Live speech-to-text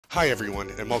Hi everyone,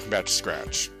 and welcome back to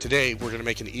Scratch. Today we're going to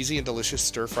make an easy and delicious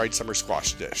stir-fried summer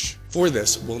squash dish. For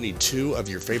this, we'll need 2 of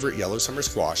your favorite yellow summer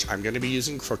squash. I'm going to be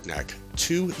using crookneck,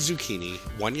 2 zucchini,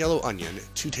 1 yellow onion,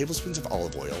 2 tablespoons of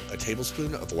olive oil, a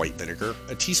tablespoon of white vinegar,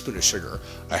 a teaspoon of sugar,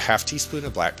 a half teaspoon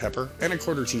of black pepper, and a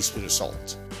quarter teaspoon of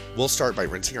salt. We'll start by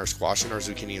rinsing our squash and our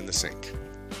zucchini in the sink.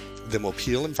 Then we'll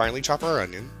peel and finely chop our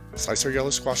onion, slice our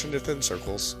yellow squash into thin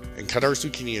circles, and cut our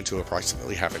zucchini into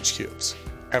approximately half-inch cubes.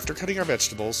 After cutting our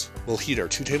vegetables, we'll heat our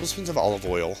 2 tablespoons of olive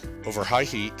oil over high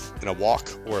heat in a wok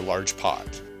or a large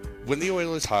pot. When the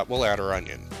oil is hot, we'll add our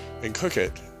onion and cook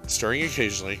it, stirring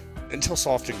occasionally until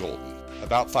soft and golden,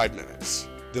 about 5 minutes.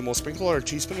 Then we'll sprinkle our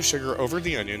teaspoon of sugar over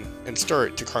the onion and stir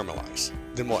it to caramelize.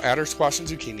 Then we'll add our squash and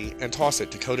zucchini and toss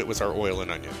it to coat it with our oil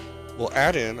and onion. We'll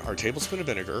add in our tablespoon of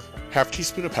vinegar, half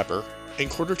teaspoon of pepper, and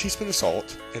quarter teaspoon of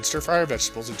salt, and stir fry our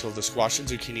vegetables until the squash and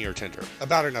zucchini are tender,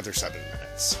 about another 7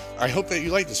 minutes. I hope that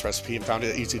you liked this recipe and found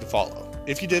it easy to follow.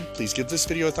 If you did, please give this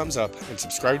video a thumbs up and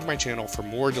subscribe to my channel for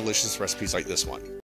more delicious recipes like this one.